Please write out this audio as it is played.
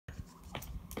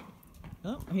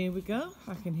Oh, here we go.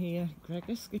 I can hear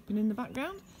Gregor skipping in the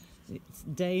background. It's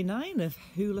day 9 of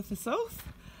Hula for South.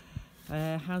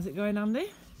 How's it going,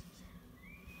 Andy?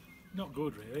 Not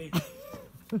good, really.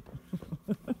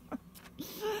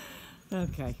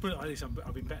 Okay. But at least I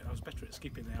was better at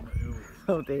skipping than I am at hula.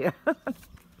 Oh dear. All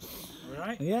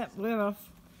right? Yeah, we're off.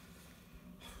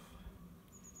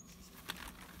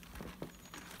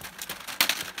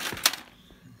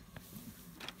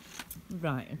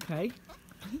 Right, okay.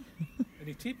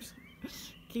 Any tips?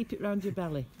 Keep it round your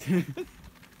belly.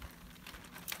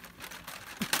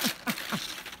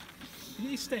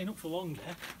 You're staying up for longer.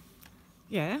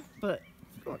 Yeah, but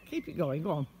go on, keep it going,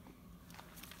 go on.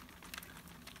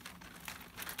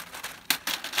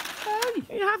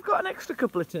 Hey, you have got an extra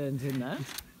couple of turns in there.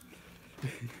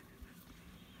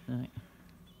 Right.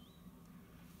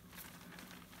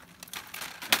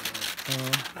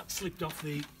 That slipped off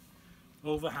the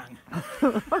overhang.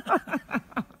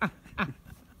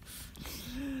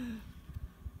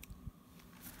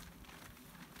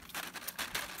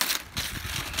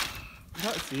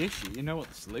 That's the issue. You know what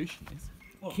the solution is.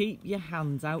 What? Keep your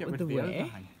hands out of the way.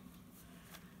 overhang.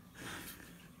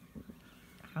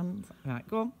 Hands. Right,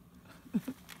 go on. You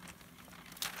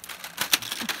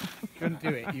don't do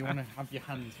it. You want to have your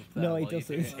hands up there. No, he while you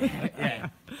do doesn't. it. Yeah.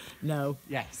 No.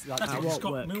 Yes. That's That what won't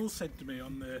Scott work. Mills said to me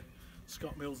on the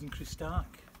Scott Mills and Chris Stark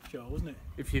show, wasn't it?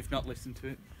 If you've not listened to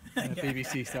it,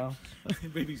 BBC style.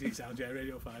 BBC Sound, yeah,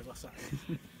 Radio 5 last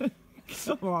Saturday.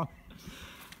 Come on.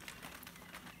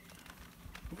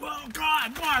 Whoa, go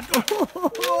on, go on, go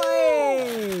on.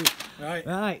 Way! Right,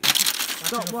 Right.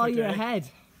 Stop enough while for you're today. ahead.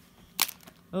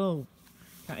 Oh,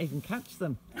 can't even catch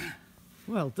them.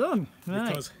 Well done. Right.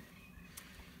 because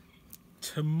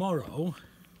tomorrow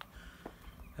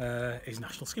is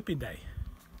National Skipping Day.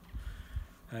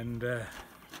 And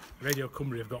Radio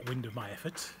Cymru have got wind of my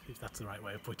efforts, if that's the right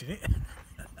way of putting it.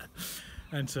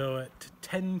 And so at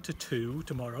 10 to 2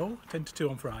 tomorrow, 10 to 2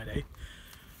 on Friday,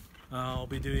 I'll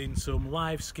be doing some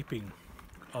live skipping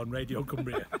on Radio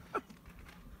Cumbria.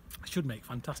 I should make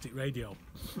fantastic radio,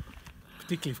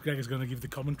 particularly if Gregor's going to give the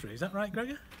commentary. Is that right,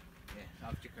 Gregor? Yeah,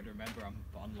 I've just got to remember I'm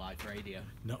on live radio.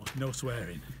 No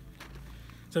swearing.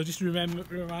 So just to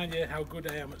remind you how good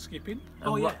I am at skipping.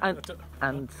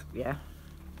 And yeah,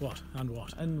 What? And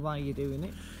what? and why you're doing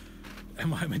it.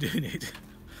 And why am I doing it?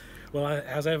 Well,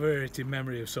 as ever, it's in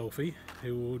memory of Sophie,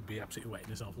 who would be absolutely wetting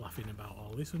herself laughing about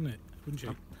all this, wouldn't it? Wouldn't she?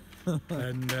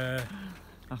 And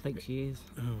I think she is.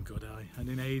 oh god, and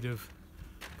in aid of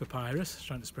Papyrus,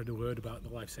 trying to spread the word about the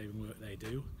life-saving work they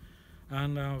do.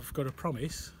 And I've got a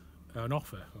promise, an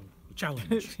offer, a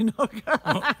challenge. You're not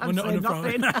Well, not saying a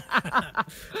promise.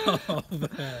 nothing.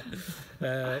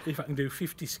 If I can do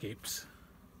 50 skips,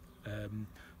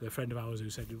 a friend of ours who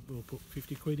said we'll put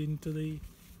 50 quid into the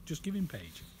Just Giving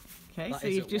page. Okay, That so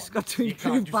is you've at just once. got to You can't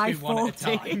improve just by do one at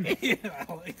a 40. time. Yeah,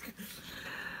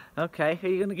 Okay, are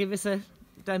you going to give us a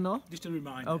demo? just a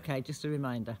reminder. Okay, just a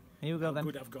reminder. Here we go How then.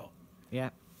 good I've got. Yeah.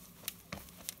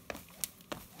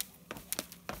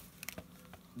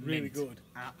 Really Mint. good.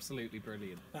 Absolutely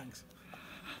brilliant. Thanks.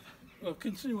 Well,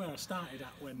 considering where I started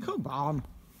at when... Come on.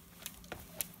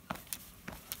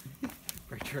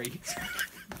 Retreat.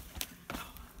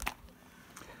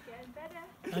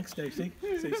 Thanks, Stacey.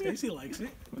 See, Stacey likes it.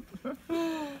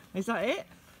 Is that it?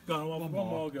 Go on, one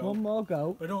more go. One more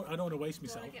go. I don't want to waste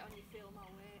myself. Get on your film,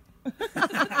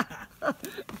 I'll wait.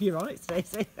 You're right,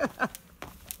 Stacey.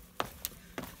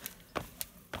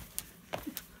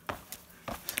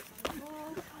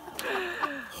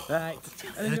 Right.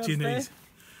 Anything Hurt your else there? knees.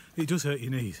 It does hurt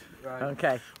your knees.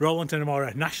 Okay. Roll on to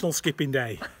tomorrow. National Skipping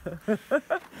Day.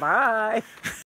 Bye.